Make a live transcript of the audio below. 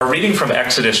reading from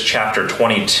Exodus chapter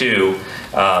 22.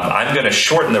 I'm going to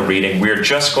shorten the reading. We're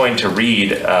just going to read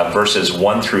verses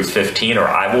 1 through 15, or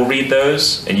I will read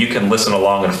those, and you can listen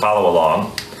along and follow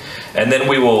along. And then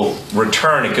we will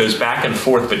return. It goes back and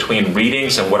forth between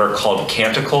readings and what are called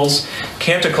canticles.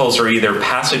 Canticles are either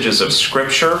passages of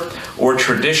Scripture or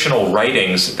traditional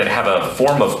writings that have a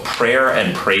form of prayer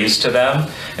and praise to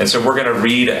them. And so we're going to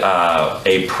read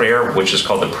a prayer which is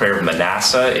called the Prayer of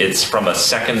Manasseh. It's from a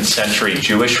 2nd century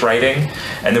Jewish writing.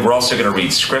 And then we're also going to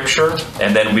read Scripture.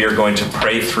 And then we are going to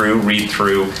read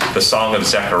through the Song of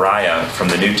Zechariah from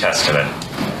the New Testament.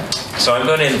 So I'm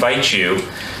going to invite you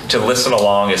to listen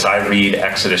along as I read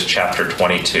Exodus chapter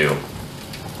 22.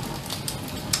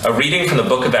 A reading from the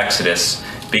book of Exodus,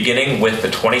 beginning with the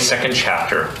 22nd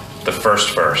chapter, the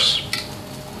first verse.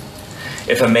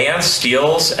 If a man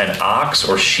steals an ox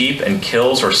or sheep and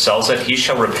kills or sells it, he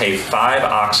shall repay 5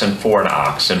 oxen for an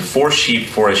ox, and 4 sheep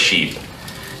for a sheep.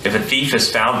 If a thief is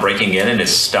found breaking in and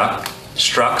is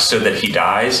struck so that he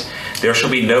dies, there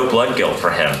shall be no blood guilt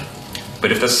for him.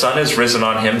 But if the sun is risen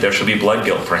on him, there shall be blood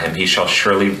guilt for him. He shall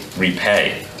surely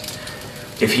repay.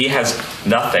 If he has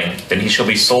nothing, then he shall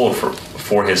be sold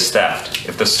for his theft.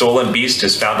 If the stolen beast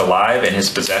is found alive in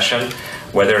his possession,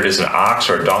 whether it is an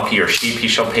ox or a donkey or sheep, he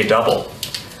shall pay double.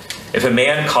 If a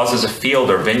man causes a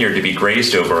field or vineyard to be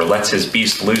grazed over, or lets his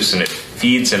beast loose and it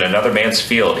feeds in another man's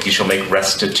field, he shall make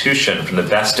restitution from the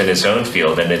best in his own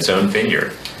field and his own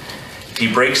vineyard. If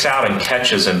he breaks out and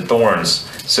catches in thorns,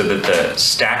 so that the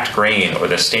stacked grain or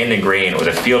the standing grain or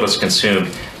the field is consumed,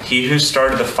 he who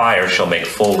started the fire shall make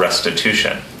full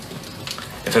restitution.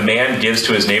 If a man gives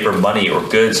to his neighbor money or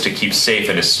goods to keep safe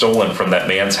and is stolen from that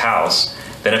man's house,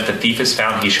 then if the thief is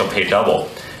found, he shall pay double.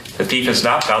 If the thief is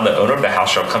not found, the owner of the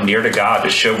house shall come near to God to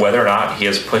show whether or not he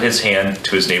has put his hand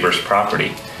to his neighbor's property.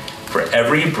 For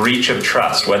every breach of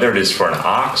trust, whether it is for an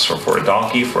ox or for a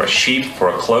donkey, for a sheep, for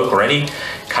a cloak, or any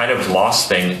kind of lost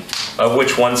thing, of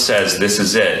which one says, "This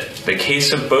is it," the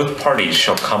case of both parties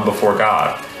shall come before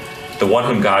God. The one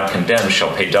whom God condemns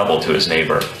shall pay double to his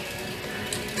neighbor.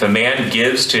 If a man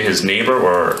gives to his neighbor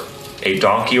or a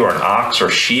donkey or an ox or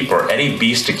sheep or any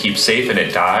beast to keep safe and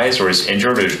it dies or is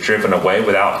injured or is driven away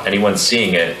without anyone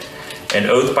seeing it, an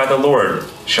oath by the Lord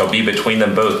shall be between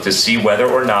them both to see whether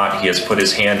or not he has put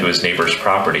his hand to his neighbor's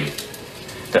property.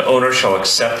 The owner shall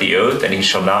accept the oath, and he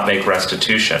shall not make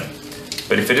restitution.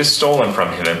 But if it is stolen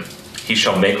from him, he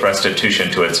shall make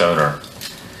restitution to its owner.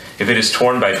 If it is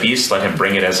torn by beasts, let him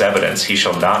bring it as evidence. He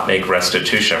shall not make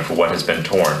restitution for what has been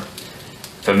torn.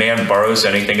 If a man borrows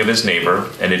anything of his neighbor,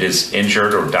 and it is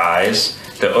injured or dies,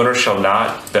 the owner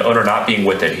not being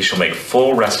with it, he shall make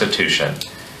full restitution.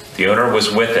 If the owner was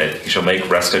with it, he shall make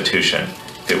restitution.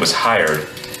 If it was hired,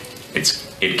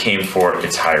 it came for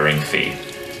its hiring fee.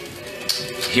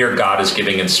 Here God is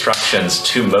giving instructions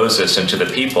to Moses and to the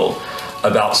people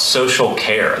about social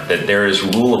care, that there is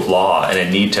rule of law and a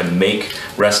need to make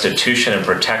restitution and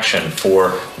protection for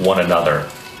one another.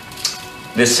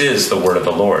 This is the word of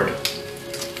the Lord.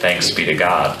 Thanks be to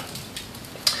God.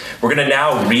 We're going to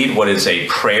now read what is a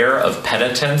prayer of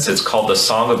penitence. It's called the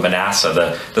Song of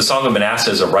Manasseh. The Song of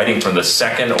Manasseh is a writing from the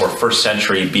 2nd or 1st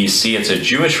century BC. It's a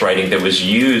Jewish writing that was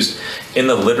used in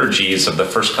the liturgies of the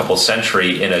first couple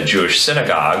century in a Jewish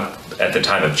synagogue at the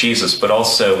time of Jesus, but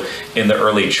also in the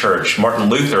early church. Martin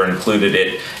Luther included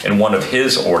it in one of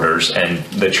his orders, and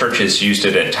the churches used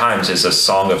it at times as a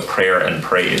song of prayer and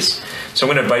praise. So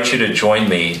I'm going to invite you to join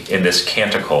me in this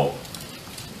canticle.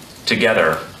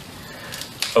 Together,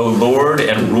 O Lord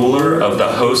and ruler of the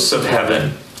hosts of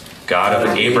heaven, God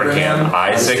of Abraham,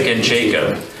 Isaac, and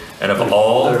Jacob, and of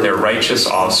all their righteous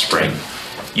offspring,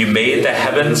 you made the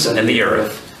heavens and the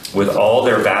earth with all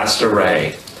their vast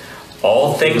array.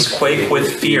 All things quake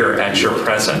with fear at your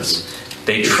presence.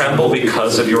 They tremble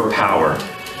because of your power.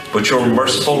 But your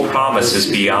merciful promise is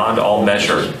beyond all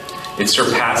measure. It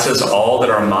surpasses all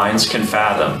that our minds can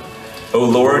fathom. O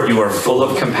Lord, you are full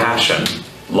of compassion,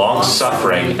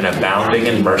 long-suffering and abounding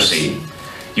in mercy.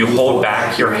 You hold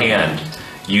back your hand.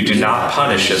 You do not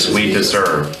punish as we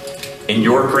deserve. In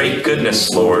your great goodness,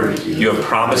 Lord, you have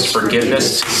promised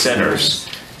forgiveness to sinners,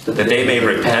 that they may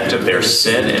repent of their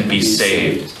sin and be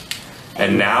saved.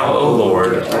 And now, O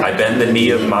Lord, I bend the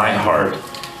knee of my heart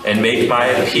and make my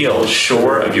appeal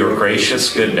sure of your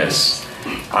gracious goodness.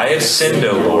 I have sinned,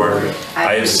 O Lord,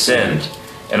 I have sinned,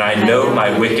 and I know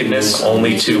my wickedness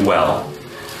only too well.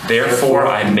 Therefore,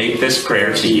 I make this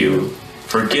prayer to you.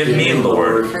 Forgive me,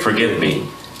 Lord, forgive me.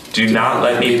 Do not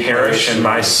let me perish in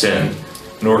my sin,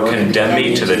 nor condemn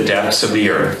me to the depths of the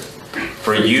earth.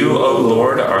 For you, O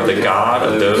Lord, are the God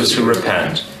of those who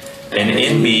repent, and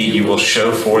in me you will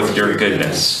show forth your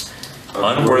goodness.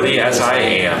 Unworthy as I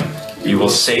am, you will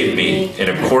save me in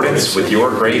accordance with your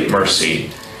great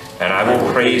mercy, and I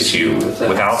will praise you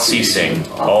without ceasing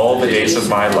all the days of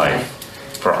my life.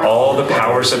 For all the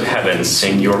powers of heaven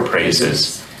sing your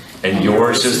praises, and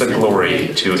yours is the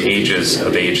glory to ages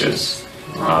of ages.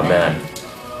 Amen.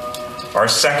 Our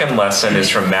second lesson is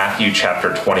from Matthew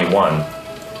chapter 21.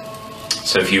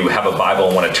 So if you have a Bible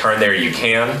and want to turn there, you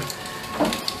can.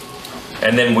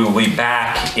 And then we will be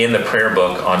back in the prayer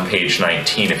book on page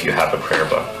 19 if you have a prayer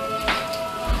book.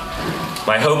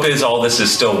 My hope is all this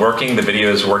is still working. The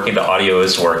video is working, the audio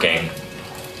is working.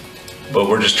 But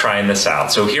we're just trying this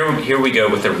out. So here we go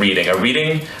with the reading. A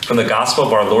reading from the Gospel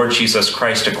of our Lord Jesus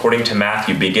Christ according to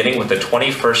Matthew, beginning with the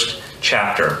 21st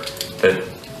chapter, the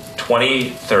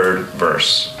 23rd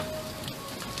verse.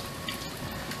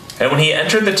 And when he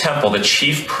entered the temple, the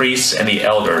chief priests and the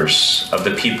elders of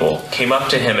the people came up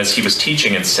to him as he was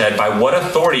teaching and said, "By what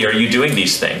authority are you doing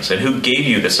these things? And who gave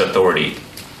you this authority?"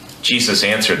 Jesus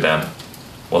answered them,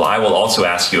 "Well, I will also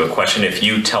ask you a question. If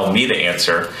you tell me the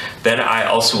answer, then I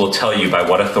also will tell you by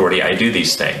what authority I do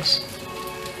these things.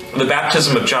 The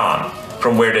baptism of John,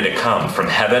 from where did it come? From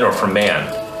heaven or from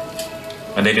man?"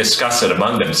 And they discussed it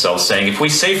among themselves, saying, "If we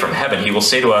say from heaven, he will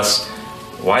say to us,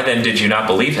 'Why then did you not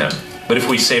believe him?' But if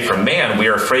we say from man, we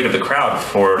are afraid of the crowd,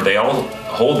 for they all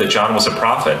hold that John was a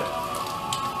prophet."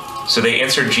 So they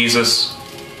answered Jesus,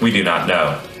 "We do not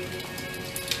know."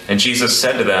 And Jesus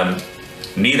said to them,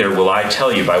 "Neither will I tell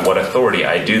you by what authority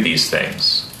I do these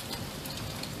things."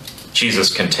 Jesus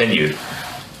continued,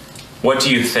 "What do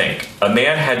you think? A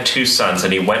man had 2 sons,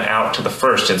 and he went out to the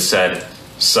first and said,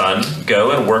 'Son,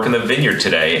 go and work in the vineyard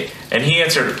today.' And he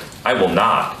answered, 'I will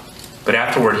not.' But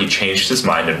afterward he changed his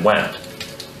mind and went.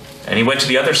 And he went to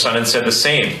the other son and said the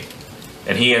same.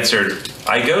 And he answered,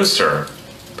 'I go, sir,'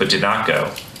 but did not go.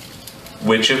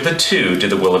 Which of the 2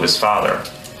 did the will of his father?"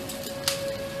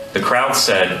 The crowd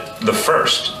said, "The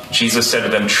first." Jesus said to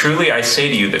them, "Truly I say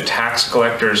to you that tax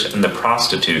collectors and the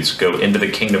prostitutes go into the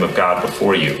kingdom of God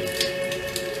before you.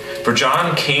 For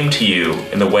John came to you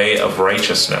in the way of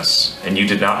righteousness, and you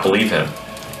did not believe him.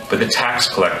 But the tax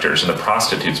collectors and the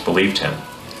prostitutes believed him.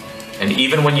 And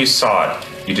even when you saw it,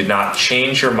 you did not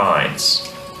change your minds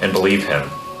and believe him."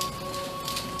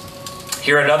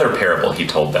 Hear another parable, he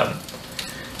told them.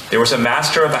 "There was a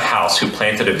master of a house who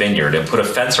planted a vineyard and put a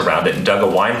fence around it and dug a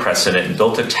winepress in it and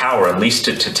built a tower and leased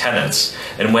it to tenants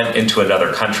and went into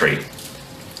another country.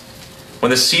 When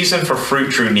the season for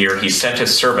fruit drew near, he sent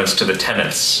his servants to the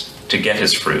tenants to get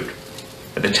his fruit.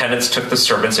 And the tenants took the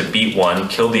servants and beat one,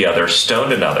 killed the other,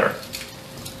 stoned another.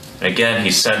 And again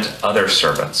he sent other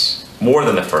servants, more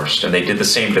than the first, and they did the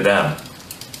same to them.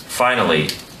 Finally,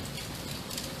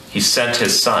 he sent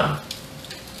his son.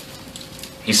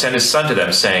 He sent his son to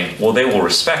them, saying, 'Well, they will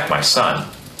respect my son.'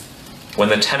 When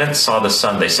the tenants saw the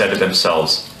son, they said to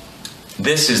themselves,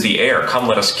 'This is the heir. Come,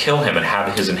 let us kill him and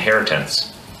have his inheritance.'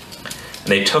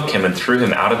 And they took him and threw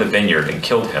him out of the vineyard and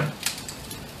killed him.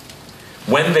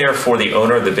 When therefore the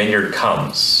owner of the vineyard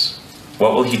comes,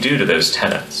 what will he do to those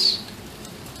tenants?"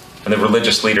 And the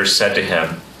religious leaders said to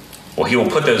him, "Well, he will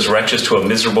put those wretches to a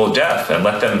miserable death and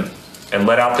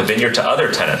let out the vineyard to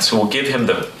other tenants who will give him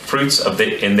the fruits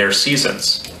in their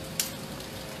seasons."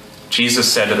 Jesus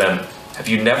said to them, "Have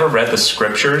you never read the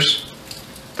scriptures?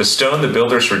 The stone the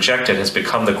builders rejected has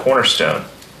become the cornerstone.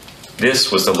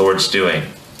 This was the Lord's doing,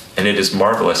 and it is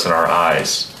marvelous in our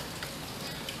eyes.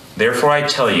 Therefore I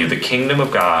tell you, the kingdom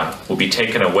of God will be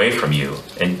taken away from you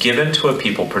and given to a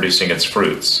people producing its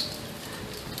fruits.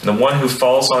 And the one who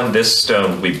falls on this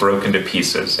stone will be broken to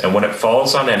pieces, and when it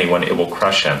falls on anyone, it will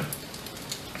crush him."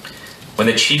 When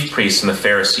the chief priests and the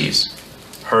Pharisees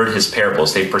heard his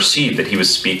parables, they perceived that he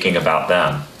was speaking about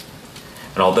them.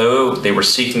 And although they were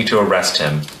seeking to arrest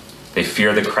him, they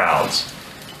feared the crowds,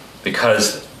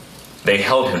 because they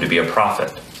held him to be a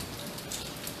prophet.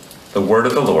 The word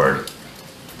of the Lord.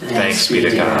 Thanks be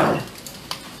to God.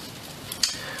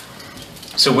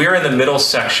 So we're in the middle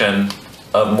section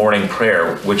of morning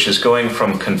prayer, which is going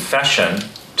from confession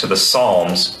to the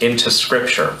Psalms into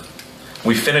Scripture.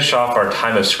 We finish off our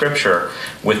time of Scripture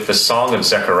with the Song of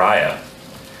Zechariah.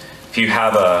 If you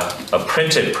have a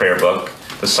printed prayer book,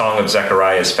 the Song of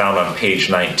Zechariah is found on page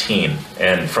 19,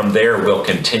 and from there we'll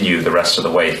continue the rest of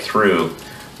the way through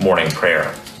morning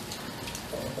prayer.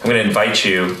 I'm going to invite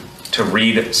you to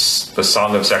read the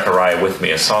Song of Zechariah with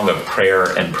me, a song of prayer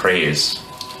and praise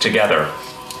together.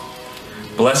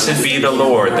 Blessed be the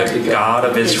Lord, the God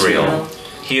of Israel.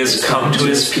 He has come to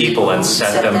his people and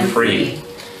set them free.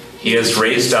 He has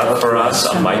raised up for us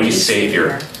a mighty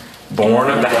Savior,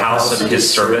 born of the house of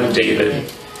his servant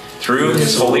David. Through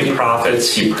his holy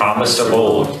prophets he promised of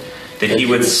old that he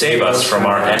would save us from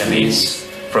our enemies,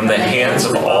 from the hands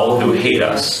of all who hate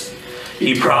us.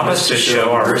 He promised to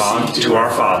show our bond to our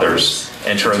fathers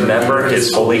and to remember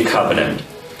his holy covenant.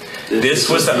 This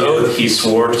was the oath he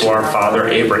swore to our father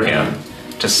Abraham,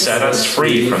 to set us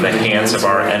free from the hands of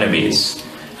our enemies,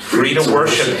 free to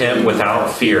worship him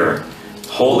without fear,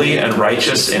 holy and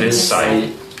righteous in his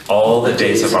sight, all the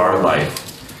days of our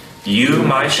life. You,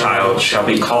 my child, shall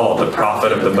be called the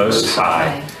prophet of the Most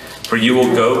High, for you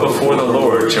will go before the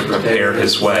Lord to prepare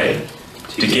his way,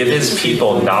 to give his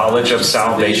people knowledge of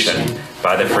salvation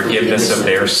by the forgiveness of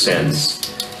their sins.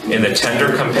 In the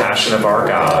tender compassion of our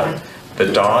God,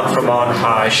 the dawn from on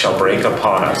high shall break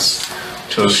upon us,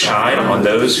 to shine on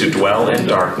those who dwell in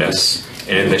darkness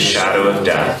and in the shadow of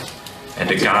death, and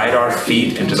to guide our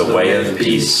feet into the way of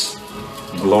peace.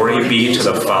 Glory be to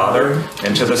the Father,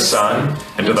 and to the Son,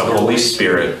 and to the Holy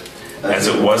Spirit, as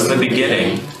it was in the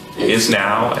beginning, is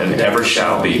now, and ever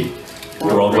shall be,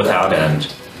 world without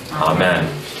end. Amen.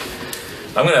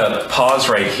 I'm going to pause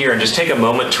right here and just take a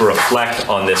moment to reflect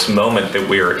on this moment that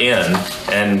we're in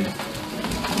and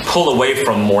pull away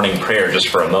from morning prayer just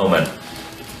for a moment.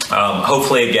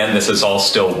 Hopefully, again, this is all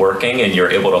still working and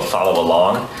you're able to follow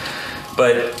along.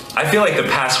 But I feel like the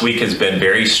past week has been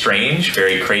very strange,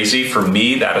 very crazy. For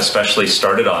me, that especially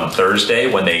started on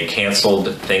Thursday when they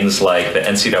canceled things like the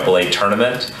NCAA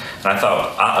tournament. And I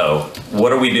thought, uh-oh,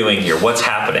 what are we doing here? What's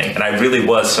happening? And I really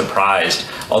was surprised,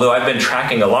 although I've been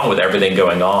tracking along with everything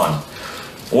going on.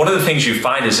 One of the things you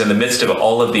find is in the midst of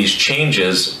all of these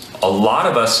changes, a lot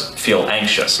of us feel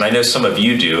anxious. And I know some of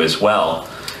you do as well.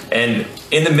 And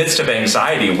in the midst of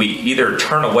anxiety, we either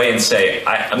turn away and say,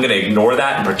 I'm going to ignore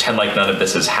that and pretend like none of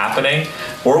this is happening,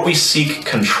 or we seek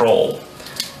control.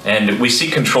 And we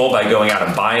seek control by going out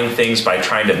and buying things, by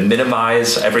trying to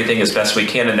minimize everything as best we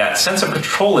can. And that sense of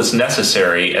control is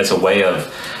necessary as a way of,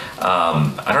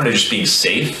 just being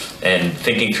safe and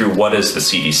thinking through what does the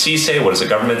CDC say, what does the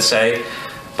government say.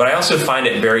 But I also find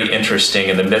it very interesting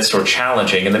in the midst, or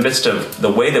challenging, in the midst of the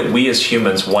way that we as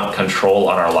humans want control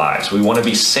on our lives. We want to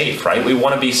be safe, right? We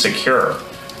want to be secure.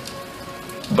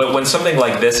 But when something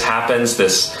like this happens,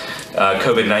 this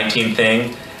COVID-19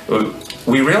 thing,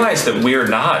 we realize that we are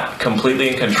not completely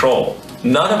in control.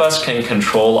 None of us can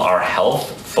control our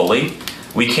health fully.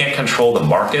 We can't control the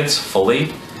markets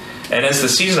fully. And as the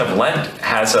season of Lent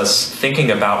has us thinking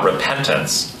about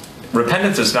repentance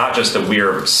is not just that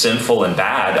we're sinful and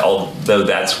bad, although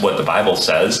that's what the Bible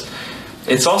says.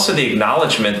 It's also the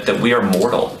acknowledgement that we are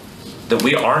mortal, that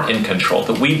we aren't in control,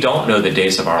 that we don't know the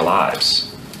days of our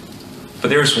lives. But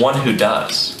there's one who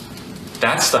does.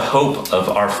 That's the hope of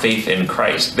our faith in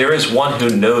Christ. There is one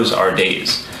who knows our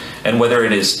days. And whether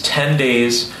it is 10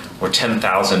 days or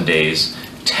 10,000 days,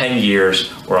 10 years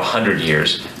or 100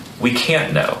 years, we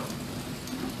can't know.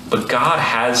 But God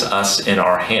has us in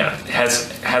our hand,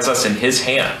 has us in his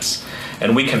hands,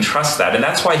 and we can trust that. And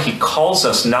that's why he calls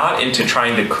us not into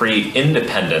trying to create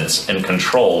independence and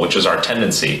control, which is our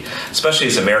tendency. Especially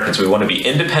as Americans, we want to be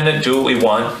independent, do what we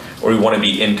want, or we want to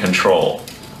be in control.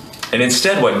 And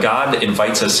instead, what God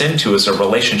invites us into is a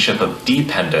relationship of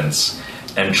dependence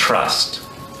and trust.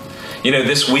 You know,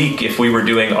 this week, if we were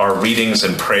doing our readings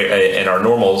and pray in our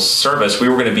normal service, we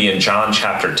were going to be in John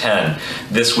chapter 10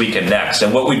 this week and next.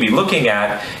 And what we'd be looking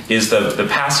at is the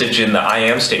passage in the I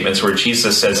am statements where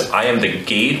Jesus says, I am the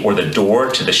gate or the door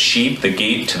to the sheep, the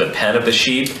gate to the pen of the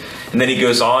sheep. And then he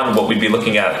goes on, what we'd be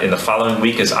looking at in the following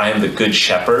week is I am the good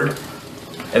shepherd.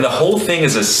 And the whole thing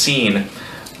is a scene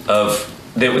of,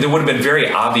 that would have been very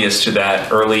obvious to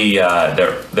that early,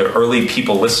 the early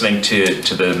people listening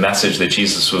to the message that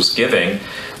Jesus was giving,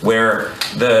 where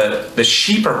the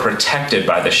sheep are protected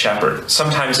by the shepherd.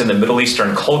 Sometimes in the Middle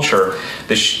Eastern culture,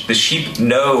 the sheep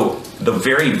know the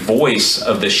very voice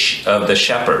of the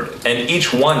shepherd, and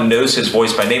each one knows his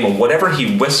voice by name. And whatever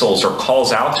he whistles or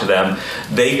calls out to them,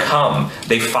 they come,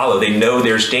 they follow, they know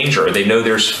there's danger, they know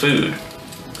there's food.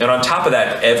 And on top of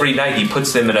that, every night he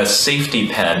puts them in a safety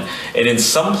pen. And in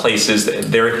some places,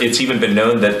 it's even been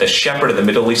known that the shepherd of the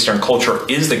Middle Eastern culture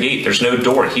is the gate. There's no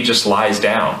door. He just lies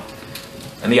down.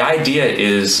 And the idea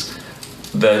is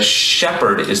the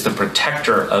shepherd is the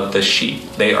protector of the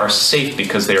sheep. They are safe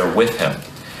because they are with him.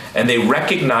 And they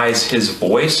recognize his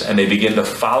voice and they begin to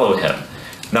follow him,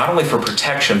 not only for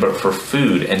protection, but for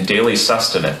food and daily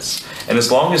sustenance. And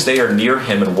as long as they are near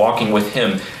him and walking with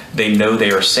him, they know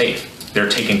they are safe. They're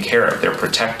taken care of. They're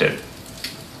protected.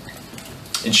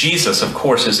 Jesus, of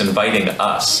course, is inviting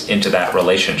us into that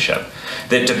relationship.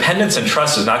 That dependence and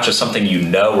trust is not just something you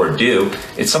know or do.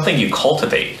 It's something you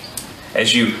cultivate.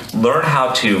 As you learn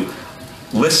how to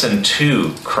listen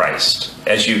to Christ,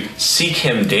 as you seek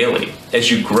him daily, as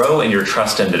you grow in your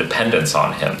trust and dependence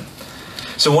on him.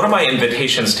 So one of my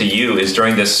invitations to you is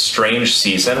during this strange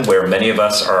season where many of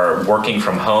us are working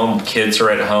from home, kids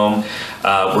are at home,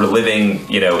 we're living,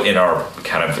 in our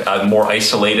kind of more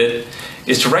isolated,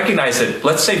 is to recognize that,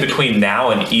 let's say between now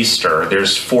and Easter,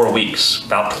 there's 4 weeks,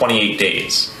 about 28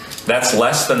 days. That's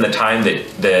less than the time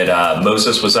that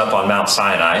Moses was up on Mount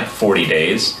Sinai, 40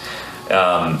 days.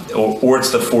 Or it's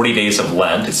the 40 days of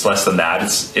Lent. It's less than that.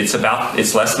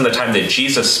 It's less than the time that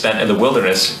Jesus spent in the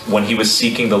wilderness when he was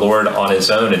seeking the Lord on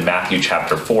his own in Matthew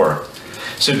chapter 4.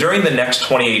 So during the next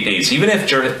 28 days, even if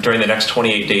during the next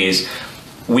 28 days,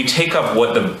 we take up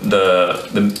what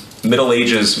the Middle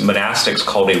Ages monastics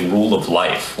called a rule of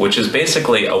life, which is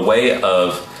basically a way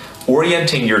of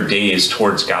orienting your days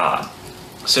towards God.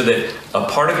 So that a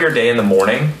part of your day in the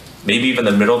morning, maybe even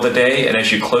the middle of the day, and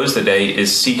as you close the day,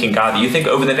 is seeking God. You think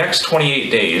over the next 28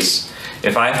 days,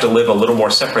 if I have to live a little more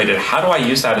separated, how do I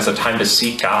use that as a time to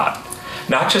seek God?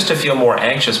 Not just to feel more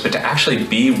anxious, but to actually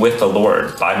be with the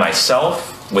Lord, by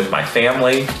myself, with my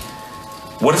family.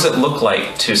 What does it look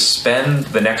like to spend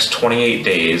the next 28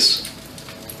 days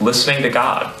listening to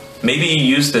God? Maybe you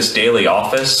use this daily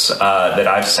office that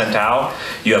I've sent out.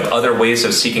 You have other ways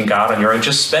of seeking God on your own.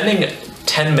 Just spending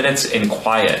 10 minutes in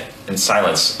quiet and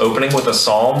silence, opening with a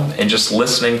psalm and just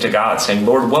listening to God, saying,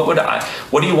 Lord,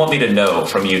 what do you want me to know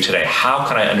from you today? How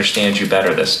can I understand you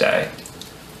better this day?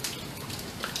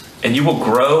 And you will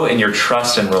grow in your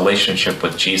trust and relationship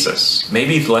with Jesus.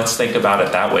 Maybe let's think about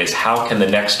it that way. Is how can the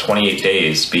next 28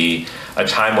 days be a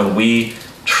time when we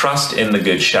trust in the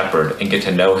Good Shepherd and get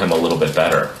to know him a little bit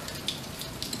better?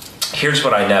 Here's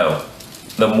what I know.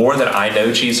 The more that I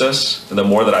know Jesus, the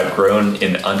more that I've grown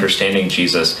in understanding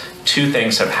Jesus, two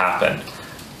things have happened.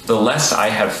 The less I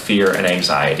have fear and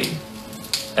anxiety,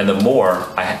 and the more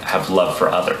I have love for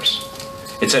others.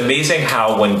 It's amazing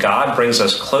how when God brings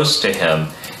us close to him,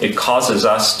 it causes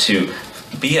us to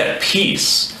be at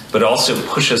peace, but also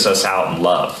pushes us out in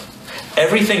love.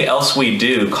 Everything else we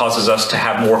do causes us to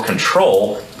have more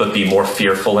control, but be more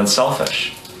fearful and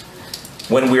selfish.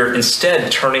 When we're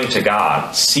instead turning to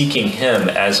God, seeking him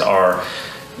as our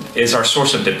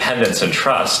source of dependence and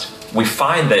trust, we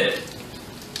find that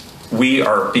we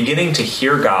are beginning to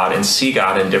hear God and see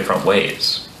God in different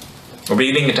ways. We're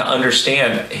beginning to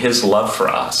understand his love for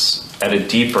us at a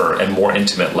deeper and more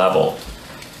intimate level.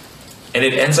 And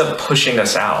it ends up pushing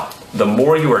us out. The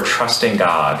more you are trusting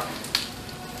God,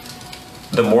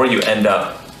 the more you end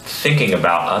up thinking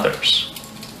about others.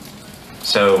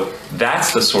 So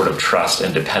that's the sort of trust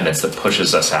and dependence that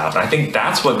pushes us out. And I think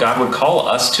that's what God would call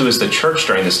us to as the church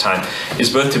during this time,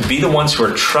 is both to be the ones who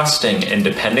are trusting and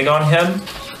depending on him,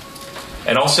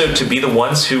 and also to be the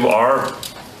ones who are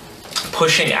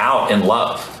pushing out in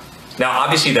love. Now,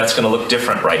 obviously, that's going to look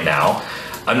different right now.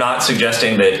 I'm not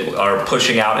suggesting that our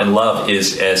pushing out in love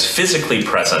is as physically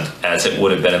present as it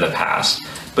would have been in the past,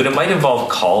 but it might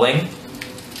involve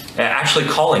actually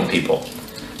calling people.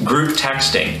 Group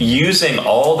texting, using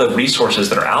all the resources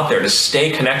that are out there to stay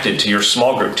connected to your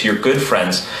small group, to your good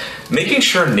friends, making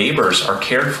sure neighbors are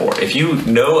cared for. If you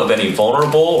know of any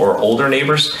vulnerable or older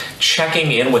neighbors,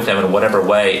 checking in with them in whatever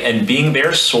way and being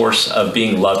their source of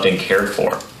being loved and cared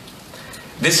for.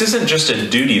 This isn't just a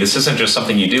duty. This isn't just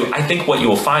something you do. I think what you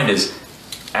will find is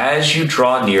as you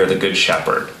draw near the Good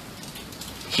Shepherd,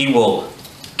 he will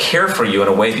care for you in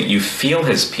a way that you feel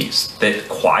his peace, that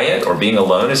quiet or being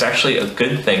alone is actually a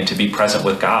good thing to be present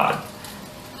with God,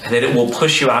 and that it will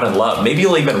push you out in love. Maybe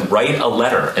you'll even write a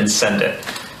letter and send it,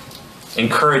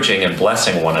 encouraging and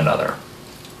blessing one another.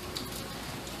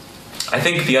 I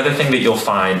think the other thing that you'll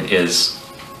find is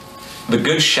the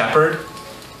Good Shepherd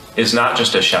is not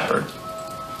just a shepherd.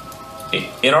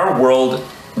 In our world,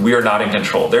 we are not in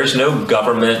control. There's no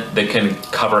government that can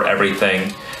cover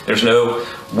everything. There's no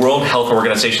World Health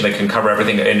Organization that can cover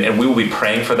everything, and we will be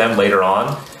praying for them later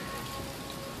on.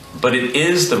 But it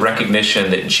is the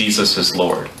recognition that Jesus is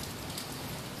Lord.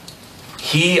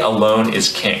 He alone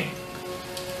is King.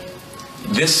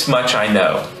 This much I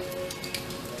know.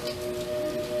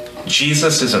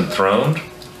 Jesus is enthroned.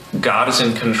 God is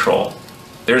in control.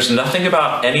 There's nothing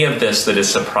about any of this that has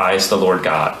surprised the Lord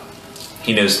God.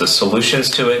 He knows the solutions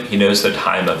to it. He knows the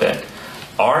time of it.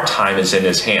 Our time is in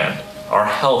his hand. Our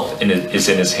health is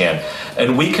in his hand.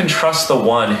 And we can trust the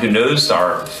one who knows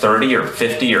our 30 or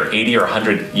 50 or 80 or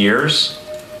 100 years,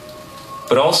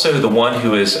 but also the one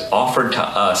who has offered to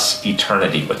us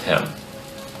eternity with him,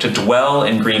 to dwell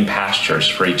in green pastures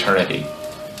for eternity.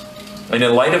 And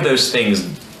in light of those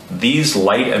things, these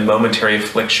light and momentary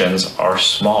afflictions are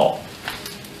small.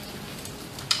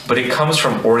 But it comes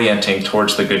from orienting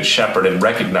towards the Good Shepherd and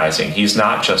recognizing he's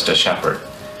not just a shepherd.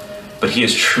 but he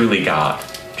is truly God,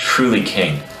 truly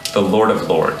King, the Lord of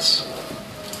Lords.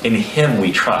 In him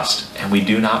we trust, and we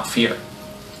do not fear.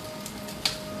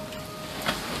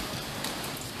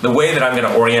 The way that I'm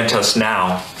going to orient us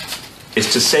now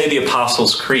is to say the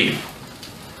Apostles' Creed.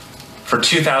 For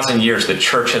 2,000 years, the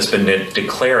church has been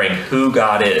declaring who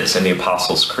God is in the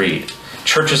Apostles' Creed.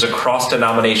 Churches across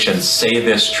denominations say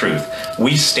this truth.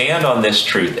 We stand on this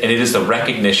truth, and it is the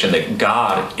recognition that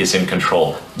God is in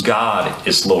control. God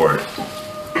is Lord,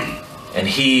 and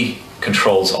he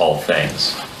controls all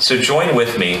things. So join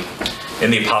with me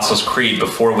in the Apostles' Creed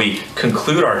before we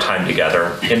conclude our time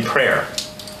together in prayer.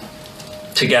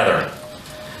 Together,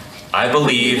 I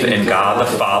believe in God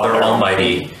the Father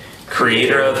Almighty,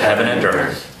 creator of heaven and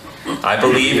earth. I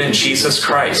believe in Jesus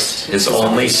Christ, his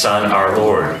only Son, our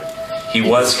Lord. He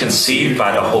was conceived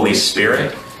by the Holy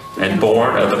Spirit and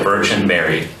born of the Virgin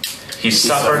Mary. He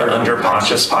suffered under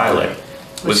Pontius Pilate,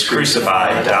 was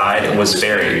crucified, died, and was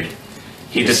buried.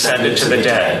 He descended to the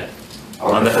dead.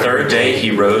 On the third day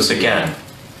he rose again.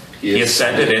 He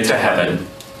ascended into heaven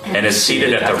and is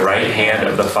seated at the right hand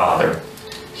of the Father.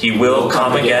 He will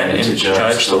come again and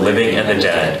judge the living and the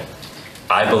dead.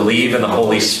 I believe in the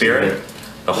Holy Spirit,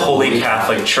 the Holy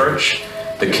Catholic Church,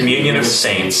 the communion of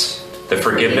saints, the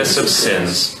forgiveness of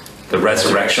sins, the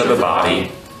resurrection of the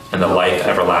body, and the life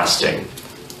everlasting.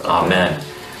 Amen.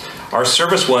 Our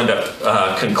service will end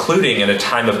up concluding in a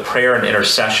time of prayer and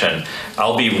intercession.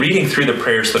 I'll be reading through the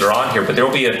prayers that are on here, but there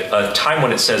will be a time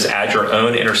when it says add your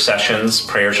own intercessions,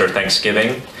 prayers, or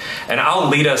thanksgiving. And I'll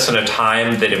lead us in a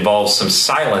time that involves some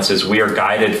silence as we are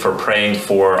guided for praying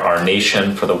for our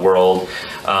nation, for the world,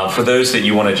 for those that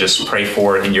you want to just pray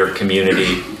for in your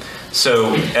community.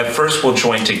 So at first we'll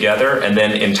join together, and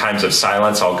then in times of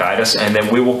silence I'll guide us, and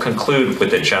then we will conclude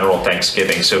with a general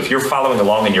thanksgiving. So if you're following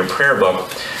along in your prayer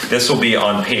book, this will be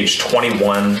on page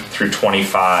 21 through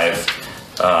 25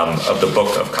 of the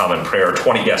Book of Common Prayer.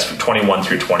 21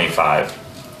 through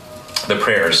 25, the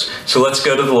prayers. So let's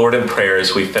go to the Lord in prayer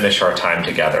as we finish our time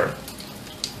together.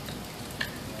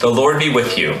 The Lord be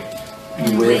with you.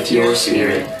 And with your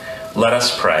spirit. Let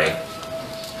us pray.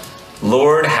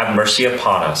 Lord, have mercy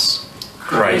upon us.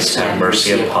 Christ, have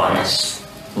mercy upon us.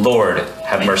 Lord,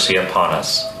 have mercy upon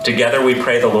us. Together we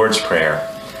pray the Lord's Prayer.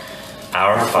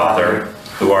 Our Father,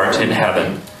 who art in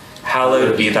heaven,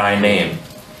 hallowed be thy name.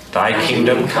 Thy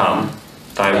kingdom come,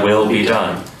 thy will be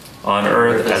done, on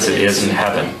earth as it is in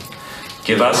heaven.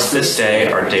 Give us this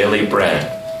day our daily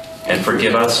bread, and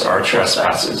forgive us our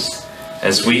trespasses,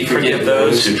 as we forgive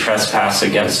those who trespass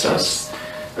against us.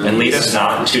 And lead us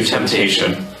not into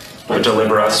temptation, but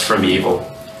deliver us from evil.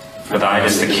 For thine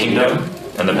is the kingdom,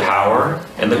 and the power,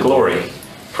 and the glory,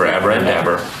 forever and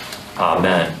ever.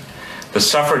 Amen. The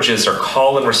suffrages are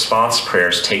call and response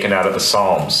prayers taken out of the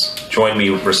Psalms. Join me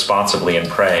responsibly in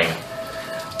praying.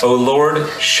 O Lord,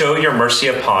 show your mercy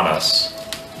upon us,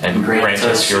 and grant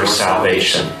us your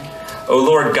salvation. O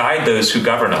Lord, guide those who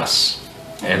govern us,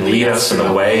 and lead us in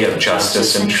the way of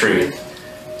justice and truth.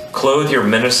 Clothe your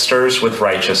ministers with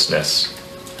righteousness,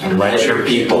 and let your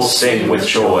people sing with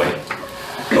joy.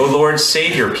 O Lord,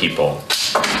 save your people,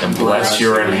 and bless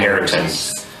your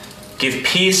inheritance. Give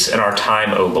peace in our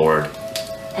time, O Lord,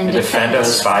 and defend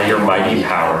us by your mighty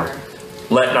power.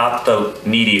 Let not the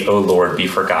needy, O Lord, be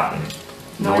forgotten,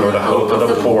 nor the hope of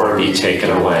the poor be taken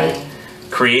away.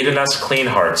 Create in us clean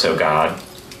hearts, O God,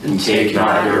 and take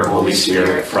not your Holy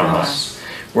Spirit from us.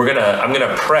 I'm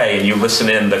gonna pray, and you listen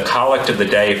in. The collect of the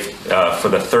day for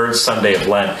the third Sunday of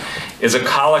Lent is a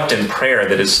collect in prayer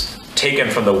that is taken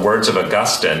from the words of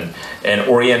Augustine and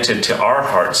oriented to our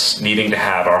hearts, needing to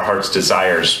have our heart's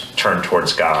desires turned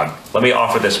towards God. Let me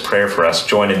offer this prayer for us.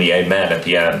 Join in the amen at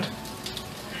the end.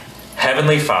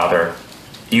 Heavenly Father,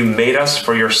 you made us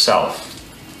for yourself,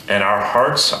 and our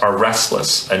hearts are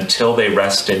restless until they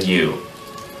rest in you.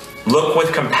 Look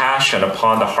with compassion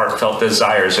upon the heartfelt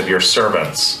desires of your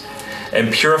servants,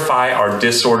 and purify our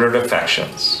disordered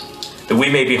affections, that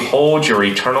we may behold your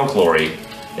eternal glory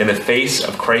in the face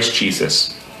of Christ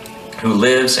Jesus, who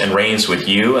lives and reigns with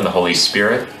you and the Holy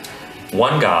Spirit,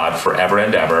 one God, forever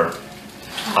and ever.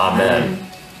 Amen.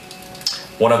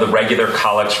 One of the regular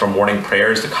collects for morning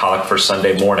prayer is the collect for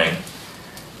Sunday morning.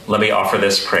 Let me offer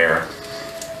this prayer.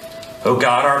 O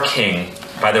God, our King,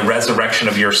 by the resurrection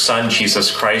of your Son,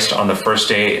 Jesus Christ, on the first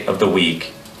day of the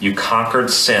week, you conquered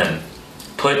sin,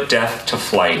 put death to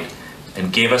flight,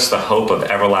 and gave us the hope of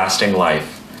everlasting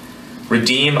life.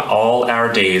 Redeem all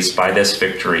our days by this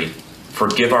victory.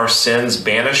 Forgive our sins,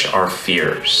 banish our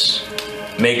fears.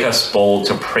 Make us bold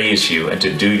to praise you and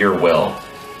to do your will.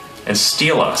 And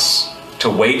steel us to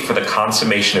wait for the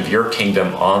consummation of your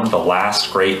kingdom on the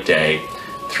last great day,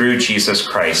 through Jesus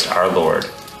Christ our Lord.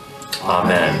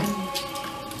 Amen.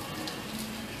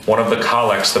 One of the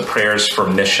collects, the prayers for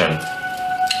mission,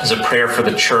 is a prayer for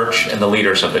the church and the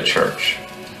leaders of the church.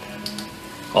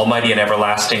 Almighty and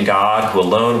everlasting God, who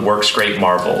alone works great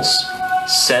marvels,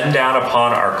 send down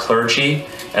upon our clergy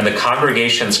and the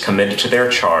congregations committed to their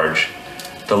charge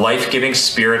the life-giving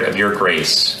spirit of your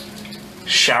grace.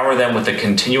 Shower them with the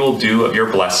continual dew of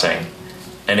your blessing,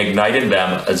 and ignite in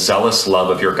them a zealous love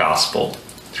of your gospel,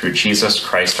 through Jesus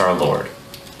Christ our Lord.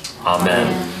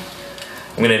 Amen.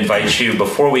 I'm going to invite you,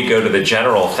 before we go to the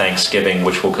general thanksgiving,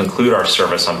 which will conclude our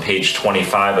service on page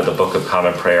 25 of the Book of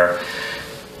Common Prayer,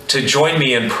 to join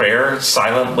me in prayer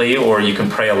silently, or you can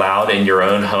pray aloud in your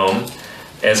own home,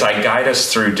 as I guide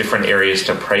us through different areas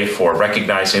to pray for,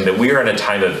 recognizing that we are in a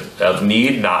time of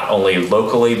need, not only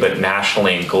locally, but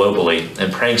nationally and globally,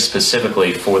 and praying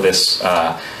specifically for this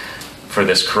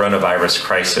coronavirus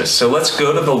crisis. So let's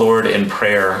go to the Lord in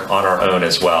prayer on our own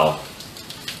as well.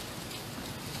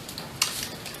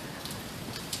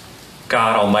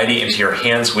 God Almighty, into your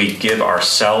hands we give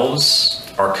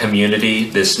ourselves, our community,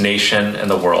 this nation, and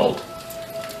the world.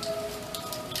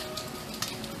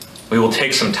 We will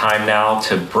take some time now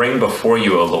to bring before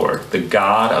you, O Lord, the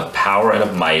God of power and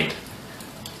of might,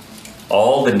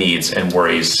 all the needs and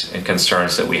worries and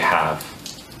concerns that we have.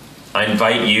 I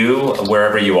invite you,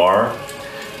 wherever you are,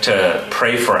 to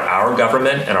pray for our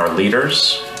government and our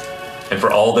leaders, and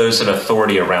for all those in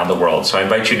authority around the world. So I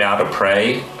invite you now to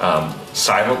pray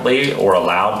silently or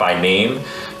aloud by name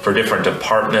for different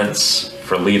departments,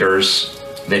 for leaders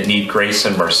that need grace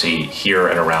and mercy here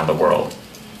and around the world.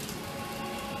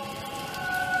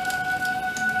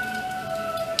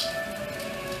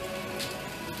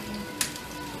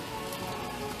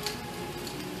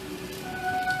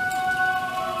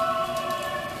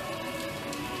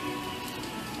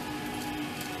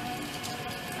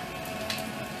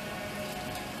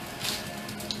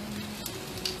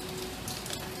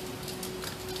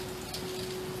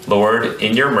 Lord,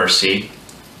 in your mercy,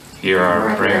 hear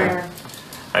our prayer.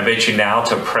 I invite you now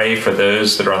to pray for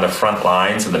those that are on the front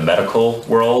lines in the medical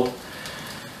world.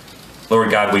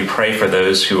 Lord God, we pray for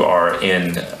those who are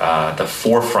in the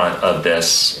forefront of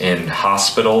this in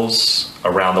hospitals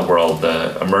around the world,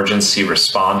 the emergency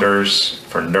responders,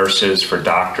 for nurses, for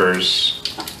doctors,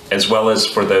 as well as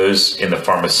for those in the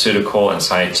pharmaceutical and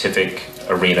scientific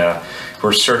arena who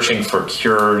are searching for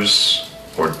cures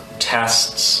or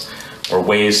tests or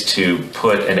ways to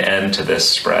put an end to this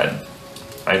spread.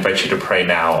 I invite you to pray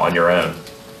now on your own.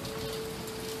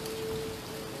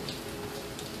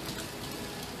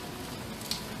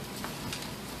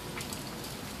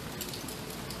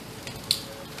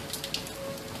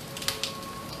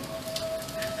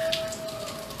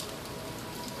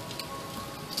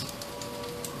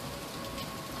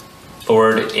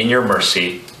 Lord, in your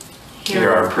mercy, hear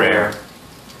our prayer.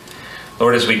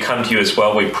 Lord, as we come to you as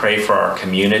well, we pray for our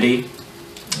community.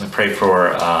 We pray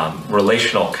for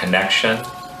relational connection.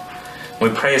 We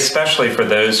pray especially for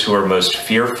those who are most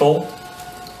fearful,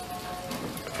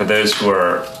 for those who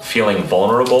are feeling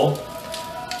vulnerable,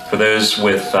 for those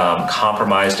with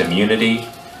compromised immunity,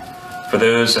 for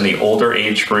those in the older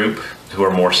age group who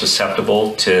are more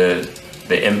susceptible to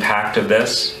the impact of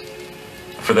this,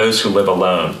 for those who live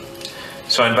alone.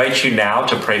 So I invite you now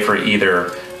to pray for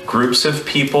either groups of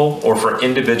people or for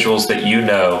individuals that you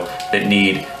know that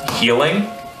need healing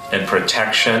and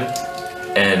protection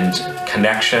and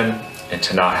connection and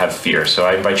to not have fear. So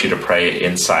I invite you to pray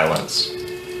in silence.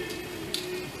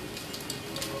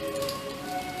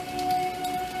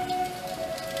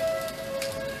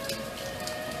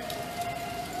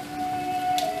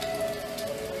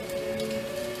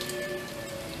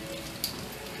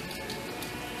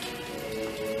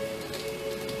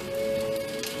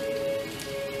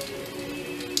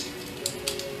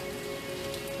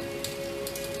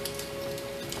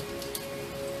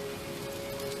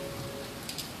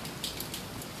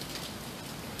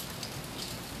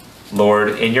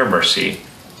 Lord, in your mercy,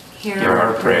 hear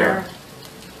our prayer.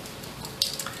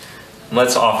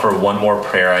 Let's offer one more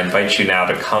prayer. I invite you now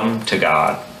to come to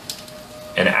God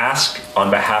and ask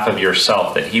on behalf of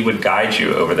yourself that he would guide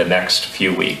you over the next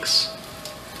few weeks,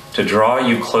 to draw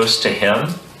you close to him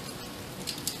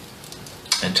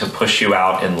and to push you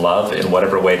out in love in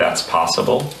whatever way that's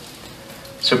possible.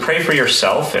 So pray for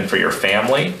yourself and for your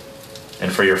family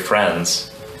and for your friends,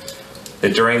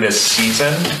 that during this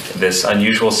season, this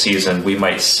unusual season, we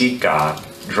might seek God,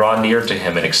 draw near to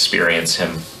him, and experience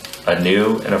him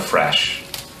anew and afresh.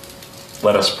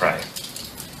 Let us pray.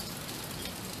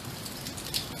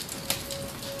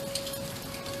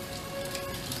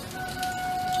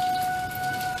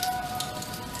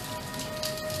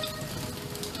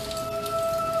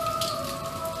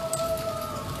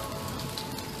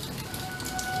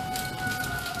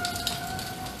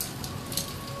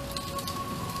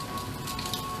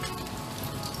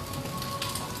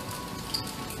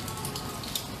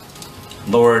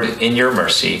 Lord, in your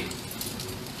mercy,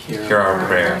 hear our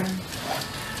prayer.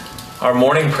 Our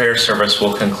morning prayer service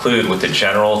will conclude with a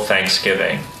general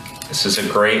thanksgiving. This is a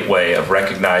great way of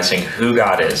recognizing who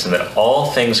God is and that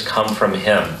all things come from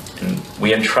him, and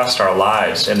we entrust our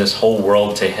lives and this whole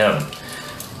world to him.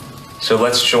 So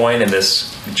let's join in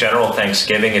this general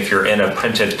thanksgiving. If you're in a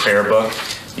printed prayer book,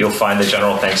 you'll find the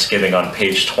general thanksgiving on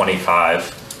page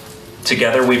 25.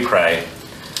 Together we pray.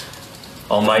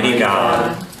 Almighty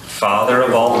God, Father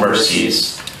of all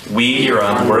mercies, we, your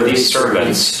unworthy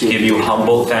servants, give you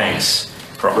humble thanks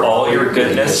for all your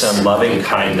goodness and loving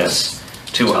kindness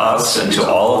to us and to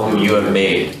all whom you have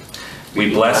made.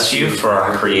 We bless you for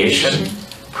our creation,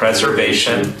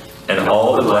 preservation, and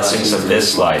all the blessings of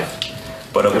this life,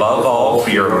 but above all for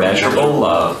your immeasurable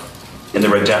love in the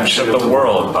redemption of the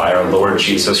world by our Lord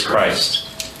Jesus Christ,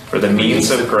 for the means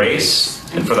of grace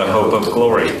and for the hope of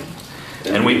glory.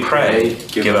 And we pray,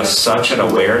 give us such an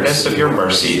awareness of your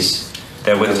mercies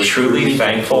that with truly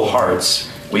thankful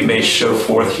hearts we may show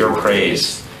forth your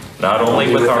praise, not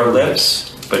only with our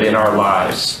lips, but in our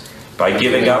lives, by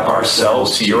giving up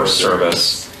ourselves to your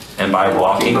service and by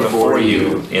walking before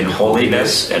you in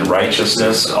holiness and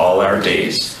righteousness all our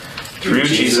days. Through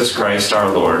Jesus Christ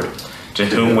our Lord, to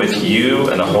whom with you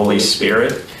and the Holy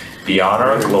Spirit be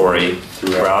honor and glory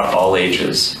throughout all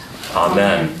ages.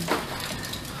 Amen.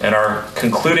 And our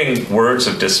concluding words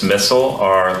of dismissal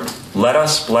are, let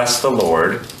us bless the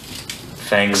Lord.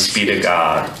 Thanks be to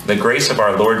God. The grace of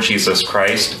our Lord Jesus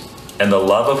Christ and the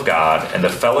love of God and the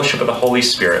fellowship of the Holy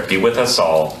Spirit be with us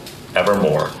all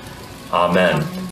evermore. Amen.